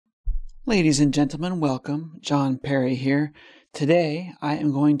Ladies and gentlemen, welcome. John Perry here. Today, I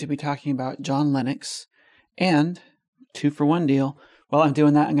am going to be talking about John Lennox and 2-for-1 deal. While I'm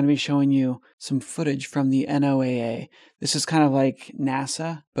doing that, I'm going to be showing you some footage from the NOAA. This is kind of like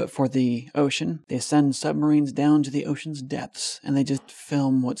NASA, but for the ocean. They send submarines down to the ocean's depths, and they just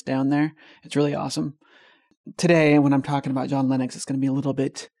film what's down there. It's really awesome. Today, when I'm talking about John Lennox, it's going to be a little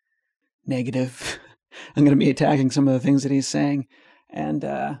bit negative. I'm going to be attacking some of the things that he's saying. And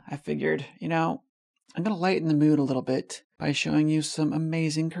I figured, I'm going to lighten the mood a little bit by showing you some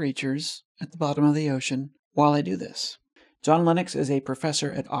amazing creatures at the bottom of the ocean while I do this. John Lennox is a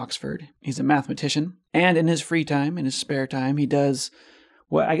professor at Oxford. He's a mathematician. And in his free time, in his spare time, he does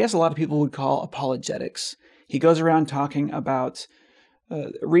what I guess a lot of people would call apologetics. He goes around talking about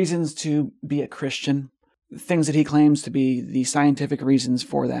reasons to be a Christian, things that he claims to be the scientific reasons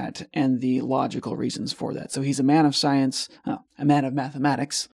for that and the logical reasons for that. So he's a man of science, a man of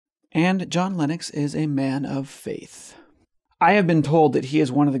mathematics, and John Lennox is a man of faith. I have been told that he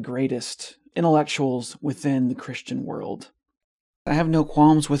is one of the greatest intellectuals within the Christian world. I have no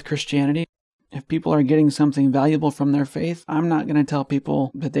qualms with Christianity. If people are getting something valuable from their faith, I'm not going to tell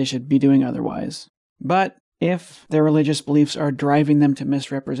people that they should be doing otherwise. But if their religious beliefs are driving them to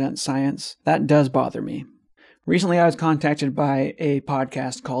misrepresent science, that does bother me. Recently, I was contacted by a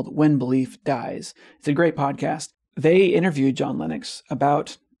podcast called When Belief Dies. It's a great podcast. They interviewed John Lennox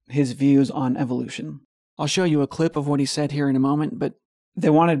about his views on evolution. I'll show you a clip of what he said here in a moment, but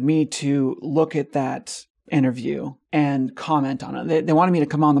they wanted me to look at that interview and comment on it. They wanted me to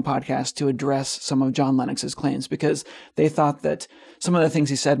come on the podcast to address some of John Lennox's claims because they thought that some of the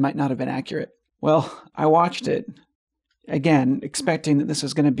things he said might not have been accurate. Well, I watched it, again, expecting that this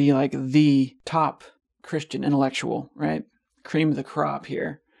was going to be like the top Christian intellectual, right? Cream of the crop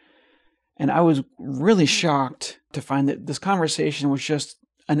here. And I was really shocked to find that this conversation was just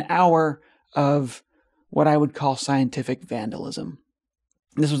an hour of what I would call scientific vandalism.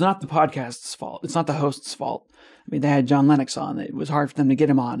 This was not the podcast's fault. It's not the host's fault. I mean, they had John Lennox on. It was hard for them to get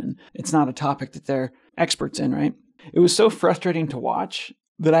him on, and it's not a topic that they're experts in, right? It was so frustrating to watch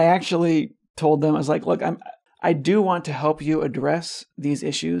that I actually told them, I was like, look, I do want to help you address these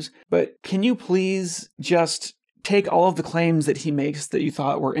issues, but can you please just take all of the claims that he makes that you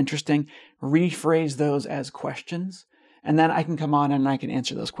thought were interesting, rephrase those as questions, and then I can come on and I can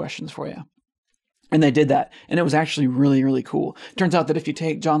answer those questions for you. And they did that, and it was actually really, really cool. It turns out that if you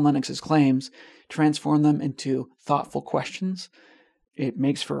take John Lennox's claims, transform them into thoughtful questions, it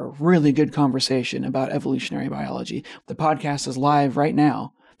makes for a really good conversation about evolutionary biology. The podcast is live right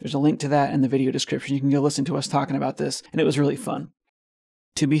now. There's a link to that in the video description. You can go listen to us talking about this, and it was really fun.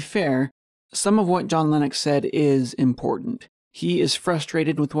 To be fair, some of what John Lennox said is important. He is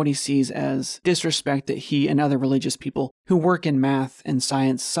frustrated with what he sees as disrespect that he and other religious people who work in math and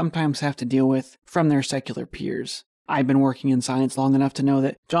science sometimes have to deal with from their secular peers. I've been working in science long enough to know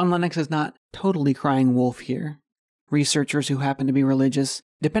that John Lennox is not totally crying wolf here. Researchers who happen to be religious,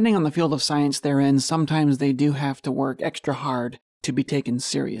 depending on the field of science they're in, sometimes they do have to work extra hard to be taken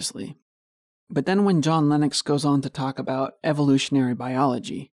seriously. But then when John Lennox goes on to talk about evolutionary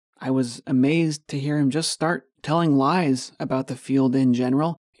biology, I was amazed to hear him just start telling lies about the field in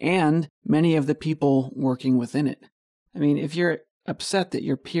general and many of the people working within it. I mean, if you're upset that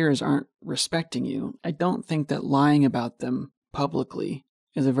your peers aren't respecting you, I don't think that lying about them publicly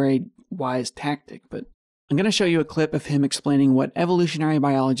is a very wise tactic, but I'm going to show you a clip of him explaining what evolutionary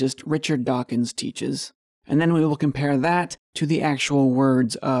biologist Richard Dawkins teaches, and then we will compare that to the actual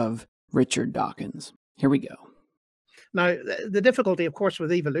words of Richard Dawkins. Here we go. Now, the difficulty, of course,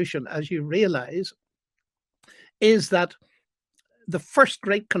 with evolution, as you realize, is that the first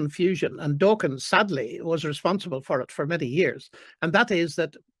great confusion, and Dawkins, sadly, was responsible for it for many years, and that is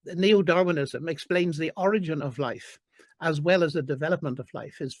that neo-Darwinism explains the origin of life as well as the development of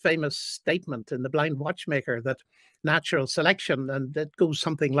life. His famous statement in The Blind Watchmaker that natural selection, and it goes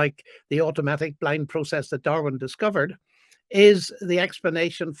something like the automatic blind process that Darwin discovered, is the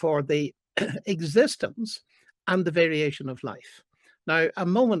explanation for the existence and the variation of life. Now, a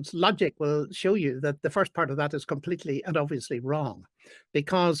moment's logic will show you that the first part of that is completely and obviously wrong,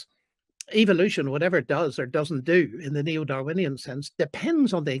 because evolution, whatever it does or doesn't do in the neo-Darwinian sense,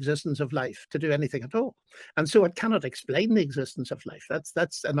 depends on the existence of life to do anything at all. And so it cannot explain the existence of life.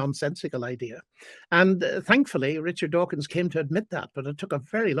 That's a nonsensical idea. And thankfully, Richard Dawkins came to admit that, but it took a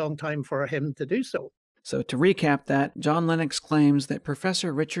very long time for him to do so. So to recap that, John Lennox claims that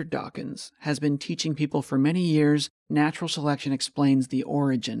Professor Richard Dawkins has been teaching people for many years natural selection explains the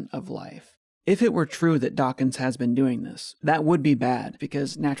origin of life. If it were true that Dawkins has been doing this, that would be bad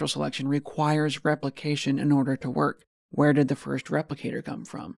because natural selection requires replication in order to work. Where did the first replicator come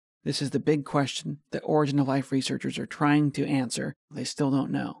from? This is the big question that origin of life researchers are trying to answer. They still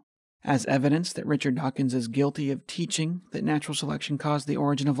don't know. As evidence that Richard Dawkins is guilty of teaching that natural selection caused the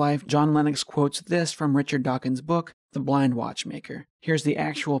origin of life, John Lennox quotes this from Richard Dawkins' book, The Blind Watchmaker. Here's the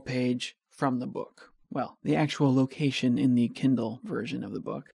actual page from the book. Well, the actual location in the Kindle version of the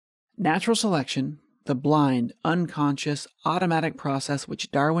book. Natural selection, the blind, unconscious, automatic process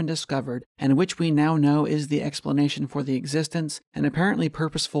which Darwin discovered and which we now know is the explanation for the existence and apparently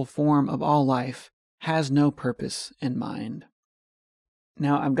purposeful form of all life, has no purpose in mind.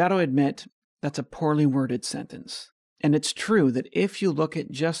 Now, I've got to admit, that's a poorly worded sentence. And it's true that if you look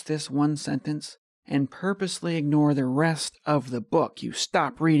at just this one sentence and purposely ignore the rest of the book, you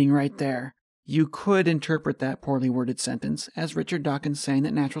stop reading right there, you could interpret that poorly worded sentence as Richard Dawkins saying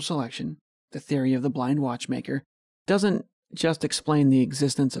that natural selection, the theory of the blind watchmaker, doesn't just explain the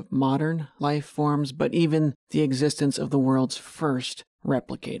existence of modern life forms, but even the existence of the world's first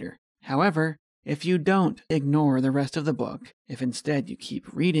replicator. However, if you don't ignore the rest of the book, if instead you keep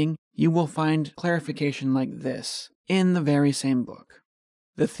reading, you will find clarification like this in the very same book.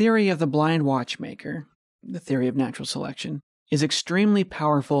 The theory of the blind watchmaker, the theory of natural selection, is extremely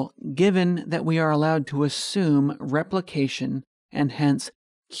powerful given that we are allowed to assume replication and hence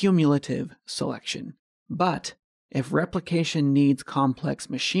cumulative selection. But if replication needs complex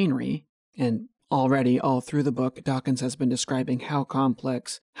machinery, and already all through the book, Dawkins has been describing how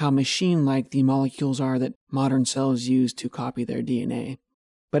complex, how machine-like the molecules are that modern cells use to copy their DNA.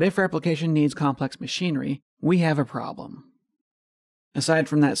 But if replication needs complex machinery, we have a problem. Aside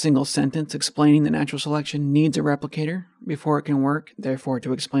from that single sentence explaining that natural selection needs a replicator before it can work, therefore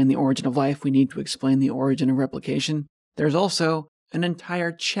to explain the origin of life, we need to explain the origin of replication, there's also an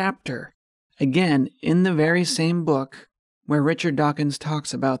entire chapter, again, in the very same book, where Richard Dawkins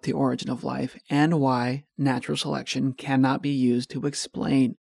talks about the origin of life and why natural selection cannot be used to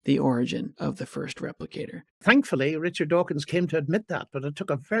explain the origin of the first replicator. Thankfully, Richard Dawkins came to admit that, but it took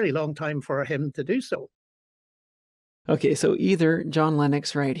a very long time for him to do so. Okay, so either John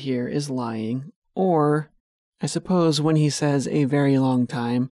Lennox right here is lying, or I suppose when he says a very long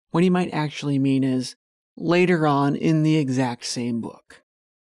time, what he might actually mean is later on in the exact same book.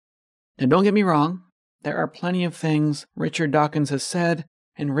 Now don't get me wrong, there are plenty of things Richard Dawkins has said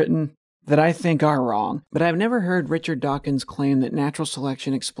and written that I think are wrong, but I've never heard Richard Dawkins claim that natural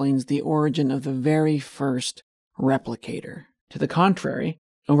selection explains the origin of the very first replicator. To the contrary,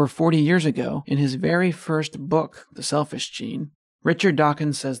 over 40 years ago, in his very first book, The Selfish Gene, Richard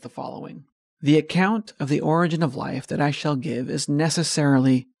Dawkins says the following: "The account of the origin of life that I shall give is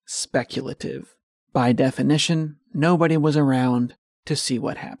necessarily speculative. By definition, nobody was around to see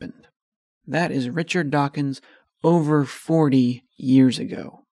what happened." That is Richard Dawkins over 40 years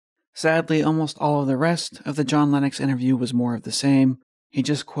ago. Sadly, almost all of the rest of the John Lennox interview was more of the same. He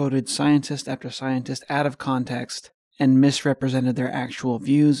just quoted scientist after scientist out of context and misrepresented their actual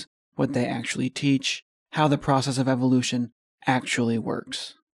views, what they actually teach, how the process of evolution actually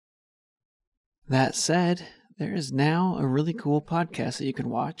works. That said, there is now a really cool podcast that you can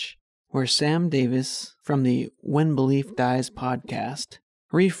watch, where Sam Davis from the When Belief Dies podcast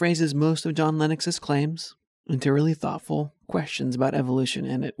rephrases most of John Lennox's claims into really thoughtful questions about evolution,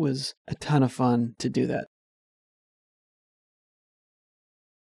 and it was a ton of fun to do that.